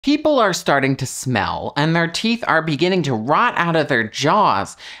People are starting to smell, and their teeth are beginning to rot out of their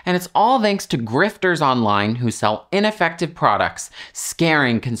jaws, and it's all thanks to grifters online who sell ineffective products,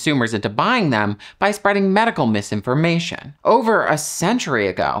 scaring consumers into buying them by spreading medical misinformation. Over a century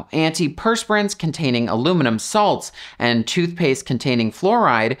ago, antiperspirants containing aluminum salts and toothpaste containing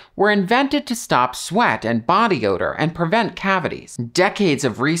fluoride were invented to stop sweat and body odor and prevent cavities. Decades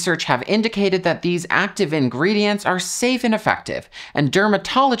of research have indicated that these active ingredients are safe and effective, and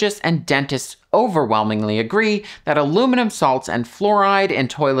dermatologists and dentists overwhelmingly agree that aluminum salts and fluoride in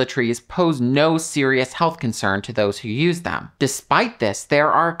toiletries pose no serious health concern to those who use them. Despite this, there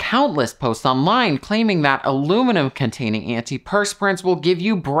are countless posts online claiming that aluminum-containing antiperspirants will give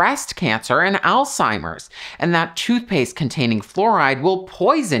you breast cancer and Alzheimer's, and that toothpaste containing fluoride will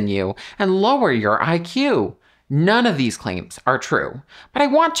poison you and lower your IQ. None of these claims are true, but I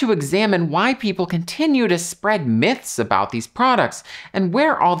want to examine why people continue to spread myths about these products and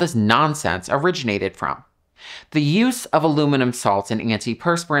where all this nonsense originated from. The use of aluminum salts in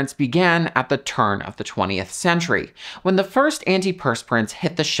antiperspirants began at the turn of the 20th century, when the first antiperspirants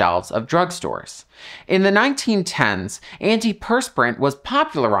hit the shelves of drugstores. In the 1910s, antiperspirant was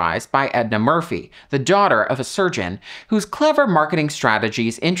popularized by Edna Murphy, the daughter of a surgeon, whose clever marketing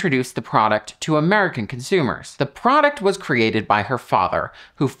strategies introduced the product to American consumers. The product was created by her father,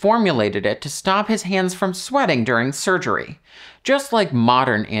 who formulated it to stop his hands from sweating during surgery. Just like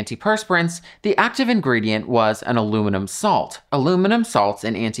modern antiperspirants, the active ingredient was an aluminum salt. Aluminum salts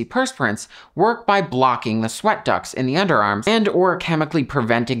in antiperspirants work by blocking the sweat ducts in the underarms and/or chemically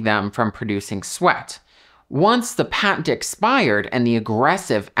preventing them from producing sweat. Once the patent expired and the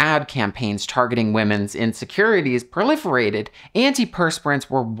aggressive ad campaigns targeting women's insecurities proliferated, antiperspirants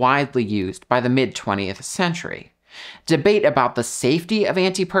were widely used by the mid-20th century. Debate about the safety of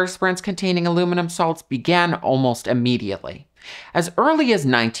antiperspirants containing aluminum salts began almost immediately. As early as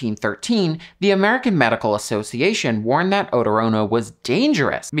 1913, the American Medical Association warned that Odorona was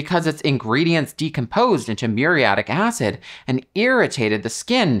dangerous because its ingredients decomposed into muriatic acid and irritated the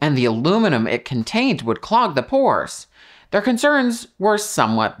skin, and the aluminum it contained would clog the pores. Their concerns were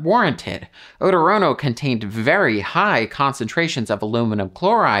somewhat warranted. Odorona contained very high concentrations of aluminum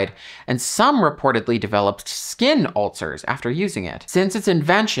chloride, and some reportedly developed skin ulcers after using it. Since its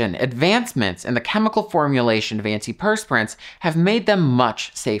invention, advancements in the chemical formulation of antiperspirants have made them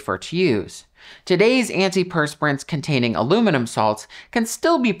much safer to use. Today's antiperspirants containing aluminum salts can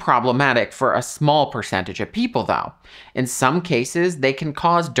still be problematic for a small percentage of people, though. In some cases, they can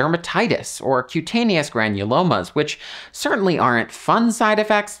cause dermatitis or cutaneous granulomas, which certainly aren't fun side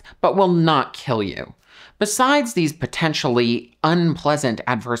effects, but will not kill you. Besides these potentially unpleasant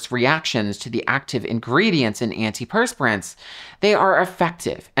adverse reactions to the active ingredients in antiperspirants, they are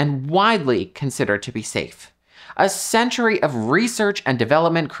effective and widely considered to be safe. A century of research and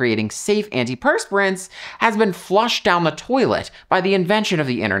development creating safe antiperspirants has been flushed down the toilet by the invention of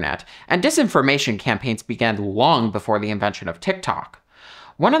the internet, and disinformation campaigns began long before the invention of TikTok.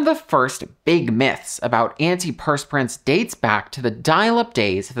 One of the first big myths about antiperspirants dates back to the dial-up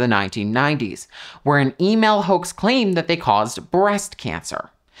days of the 1990s, where an email hoax claimed that they caused breast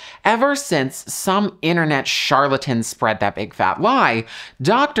cancer. Ever since some internet charlatans spread that big fat lie,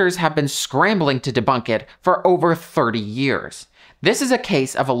 doctors have been scrambling to debunk it for over 30 years. This is a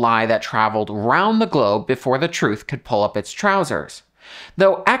case of a lie that traveled round the globe before the truth could pull up its trousers.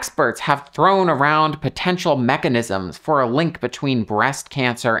 Though experts have thrown around potential mechanisms for a link between breast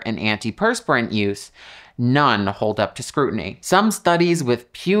cancer and antiperspirant use, none hold up to scrutiny. Some studies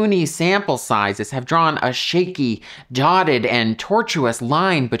with puny sample sizes have drawn a shaky, dotted, and tortuous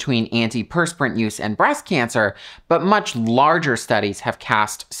line between antiperspirant use and breast cancer, but much larger studies have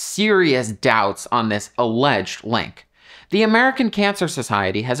cast serious doubts on this alleged link. The American Cancer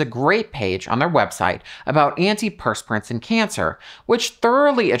Society has a great page on their website about antiperspirants and cancer, which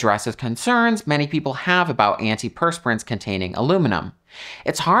thoroughly addresses concerns many people have about antiperspirants containing aluminum.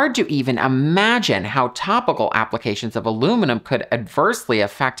 It's hard to even imagine how topical applications of aluminum could adversely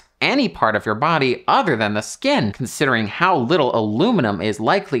affect any part of your body other than the skin, considering how little aluminum is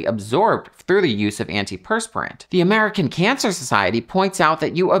likely absorbed through the use of antiperspirant. The American Cancer Society points out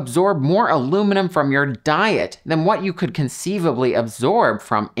that you absorb more aluminum from your diet than what you could conceivably absorb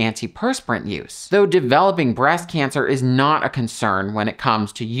from antiperspirant use. Though developing breast cancer is not a concern when it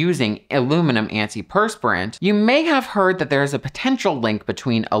comes to using aluminum antiperspirant, you may have heard that there is a potential link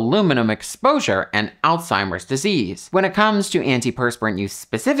between aluminum exposure and Alzheimer's disease. When it comes to antiperspirant use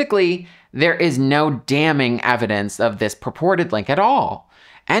specifically, there is no damning evidence of this purported link at all.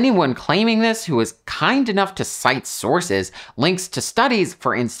 Anyone claiming this who is kind enough to cite sources, links to studies,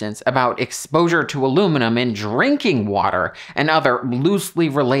 for instance, about exposure to aluminum in drinking water and other loosely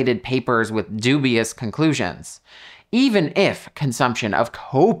related papers with dubious conclusions. Even if consumption of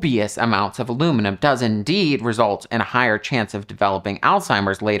copious amounts of aluminum does indeed result in a higher chance of developing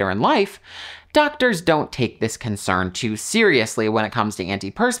Alzheimer's later in life, doctors don't take this concern too seriously when it comes to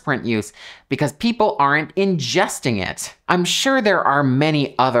antiperspirant use because people aren't ingesting it. I'm sure there are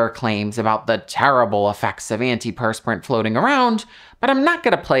many other claims about the terrible effects of antiperspirant floating around, but I'm not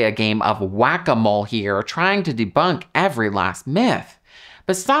going to play a game of whack-a-mole here trying to debunk every last myth.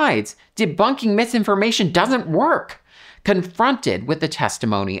 Besides, debunking misinformation doesn't work. Confronted with the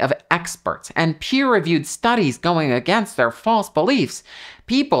testimony of experts and peer-reviewed studies going against their false beliefs,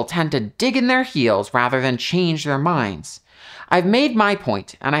 people tend to dig in their heels rather than change their minds. I've made my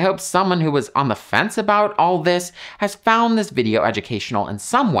point, and I hope someone who was on the fence about all this has found this video educational in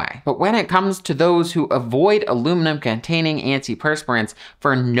some way. But when it comes to those who avoid aluminum-containing antiperspirants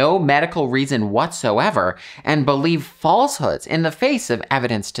for no medical reason whatsoever and believe falsehoods in the face of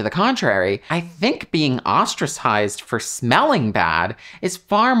evidence to the contrary, I think being ostracized for smelling bad is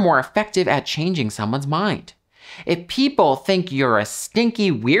far more effective at changing someone's mind. If people think you're a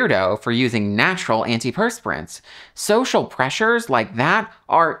stinky weirdo for using natural antiperspirants, social pressures like that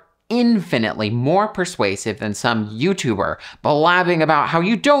are infinitely more persuasive than some YouTuber blabbing about how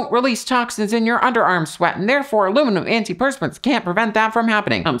you don't release toxins in your underarm sweat and therefore aluminum antiperspirants can't prevent that from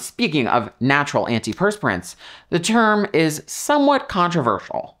happening. Speaking of natural antiperspirants, the term is somewhat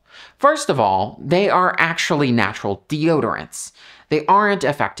controversial. First of all, they are actually natural deodorants. They aren't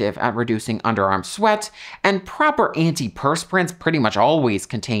effective at reducing underarm sweat, and proper antiperspirants pretty much always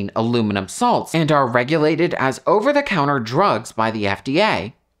contain aluminum salts and are regulated as over-the-counter drugs by the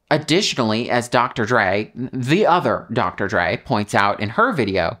FDA. Additionally, as Dr. Dray, the other Dr. Dray, points out in her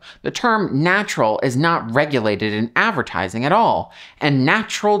video, the term natural is not regulated in advertising at all, and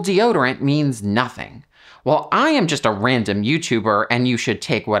natural deodorant means nothing. While I am just a random YouTuber and you should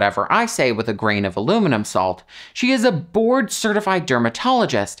take whatever I say with a grain of aluminum salt, she is a board-certified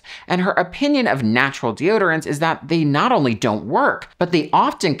dermatologist, and her opinion of natural deodorants is that they not only don't work, but they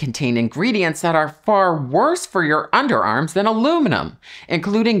often contain ingredients that are far worse for your underarms than aluminum,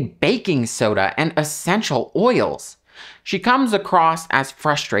 including baking soda and essential oils. She comes across as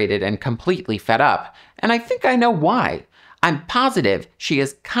frustrated and completely fed up, and I think I know why. I'm positive she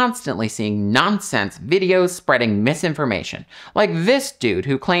is constantly seeing nonsense videos spreading misinformation, like this dude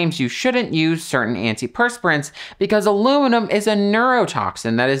who claims you shouldn't use certain antiperspirants because aluminum is a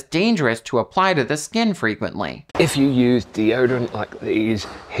neurotoxin that is dangerous to apply to the skin frequently. If you use deodorant like these,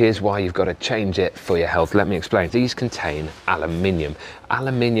 here's why you've got to change it for your health. Let me explain. These contain aluminium.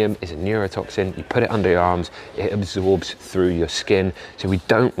 Aluminium is a neurotoxin. You put it under your arms, it absorbs through your skin. So we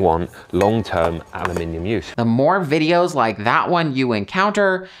don't want long-term aluminium use. The more videos like that one you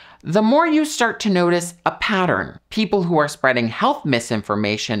encounter, the more you start to notice a pattern. People who are spreading health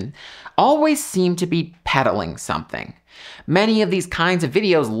misinformation always seem to be peddling something. Many of these kinds of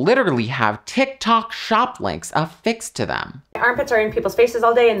videos literally have TikTok shop links affixed to them. My armpits are in people's faces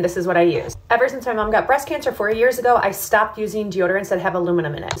all day and this is what I use. Ever since my mom got breast cancer 4 years ago, I stopped using deodorants that have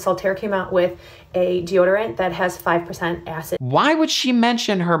aluminum in it. Soltaire came out with a deodorant that has 5% acid. Why would she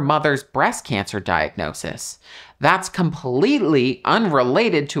mention her mother's breast cancer diagnosis? That's completely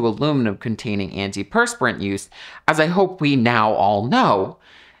unrelated to aluminum-containing antiperspirant use, as I hope we now all know.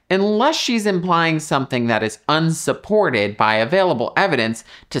 Unless she's implying something that is unsupported by available evidence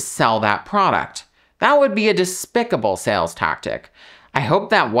to sell that product. That would be a despicable sales tactic. I hope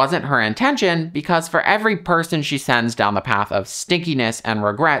that wasn't her intention, because for every person she sends down the path of stinkiness and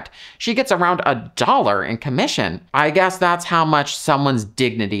regret, she gets around $1 in commission. I guess that's how much someone's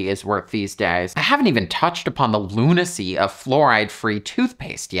dignity is worth these days. I haven't even touched upon the lunacy of fluoride-free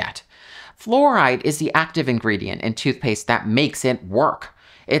toothpaste yet. Fluoride is the active ingredient in toothpaste that makes it work.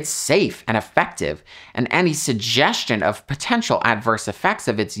 It's safe and effective, and any suggestion of potential adverse effects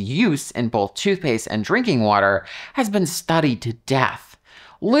of its use in both toothpaste and drinking water has been studied to death.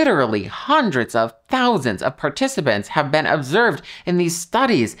 Literally hundreds of thousands of participants have been observed in these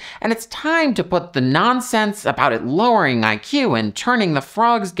studies, and it's time to put the nonsense about it lowering IQ and turning the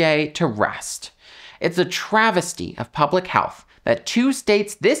frogs gay to rest. It's a travesty of public health that 2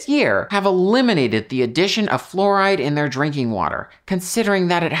 states this year have eliminated the addition of fluoride in their drinking water, considering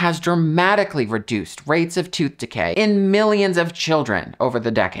that it has dramatically reduced rates of tooth decay in millions of children over the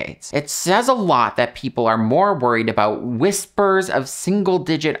decades. It says a lot that people are more worried about whispers of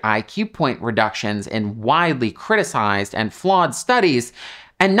single-digit IQ point reductions in widely criticized and flawed studies,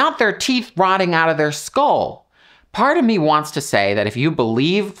 and not their teeth rotting out of their skull. Part of me wants to say that if you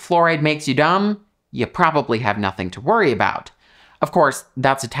believe fluoride makes you dumb, you probably have nothing to worry about. Of course,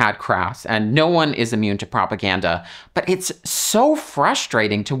 that's a tad crass, and no one is immune to propaganda, but it's so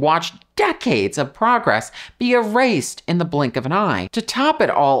frustrating to watch decades of progress be erased in the blink of an eye. To top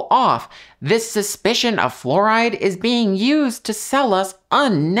it all off, this suspicion of fluoride is being used to sell us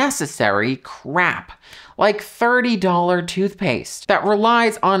unnecessary crap, like $30 toothpaste that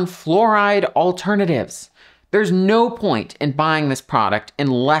relies on fluoride alternatives. There's no point in buying this product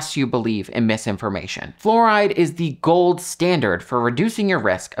unless you believe in misinformation. Fluoride is the gold standard for reducing your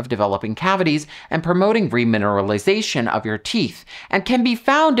risk of developing cavities and promoting remineralization of your teeth, and can be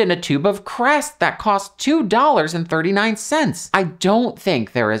found in a tube of Crest that costs $2.39. I don't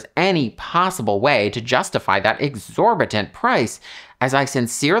think there is any possible way to justify that exorbitant price, as I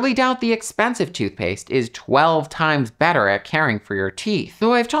sincerely doubt the expensive toothpaste is 12 times better at caring for your teeth.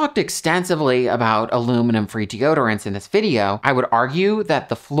 Though I've talked extensively about aluminum-free deodorants in this video, I would argue that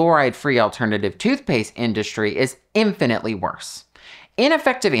the fluoride-free alternative toothpaste industry is infinitely worse.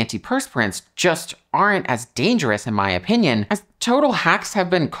 Ineffective antiperspirants just aren't as dangerous in my opinion, as total hacks have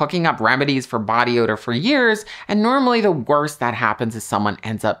been cooking up remedies for body odor for years, and normally the worst that happens is someone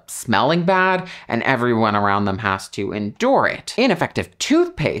ends up smelling bad and everyone around them has to endure it. Ineffective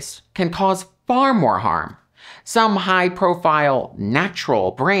toothpaste can cause far more harm. Some high-profile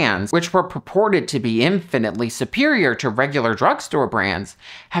natural brands, which were purported to be infinitely superior to regular drugstore brands,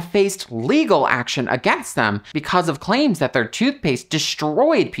 have faced legal action against them because of claims that their toothpaste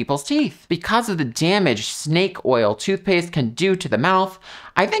destroyed people's teeth. Because of the damage snake oil toothpaste can do to the mouth,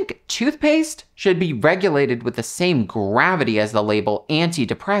 I think toothpaste should be regulated with the same gravity as the label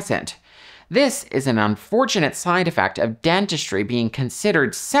antidepressant. This is an unfortunate side effect of dentistry being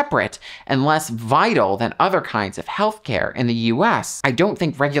considered separate and less vital than other kinds of healthcare in the US. I don't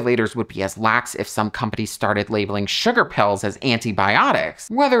think regulators would be as lax if some companies started labeling sugar pills as antibiotics.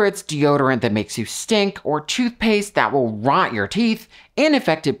 Whether it's deodorant that makes you stink or toothpaste that will rot your teeth,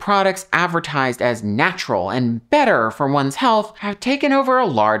 ineffective products advertised as natural and better for one's health have taken over a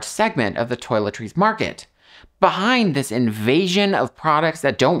large segment of the toiletries market. Behind this invasion of products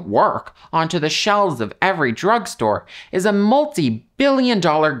that don't work onto the shelves of every drugstore is a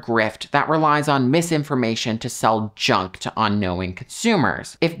multi-billion-dollar grift that relies on misinformation to sell junk to unknowing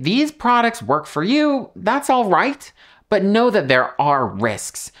consumers. If these products work for you, that's all right, but know that there are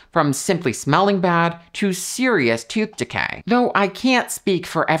risks, from simply smelling bad to serious tooth decay. Though I can't speak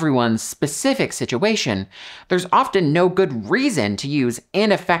for everyone's specific situation, there's often no good reason to use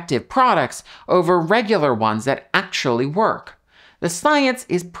ineffective products over regular ones that actually work. The science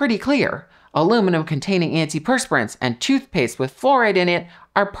is pretty clear. Aluminum-containing antiperspirants and toothpaste with fluoride in it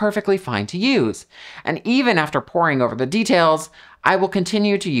are perfectly fine to use. And even after poring over the details, I will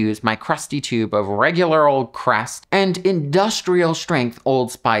continue to use my crusty tube of regular old Crest and industrial strength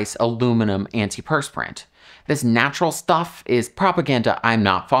Old Spice aluminum antiperspirant. This natural stuff is propaganda I'm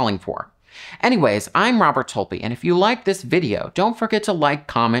not falling for. Anyways, I'm Robert Tolpe, and if you liked this video, don't forget to like,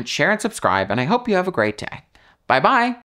 comment, share, and subscribe, and I hope you have a great day. Bye-bye!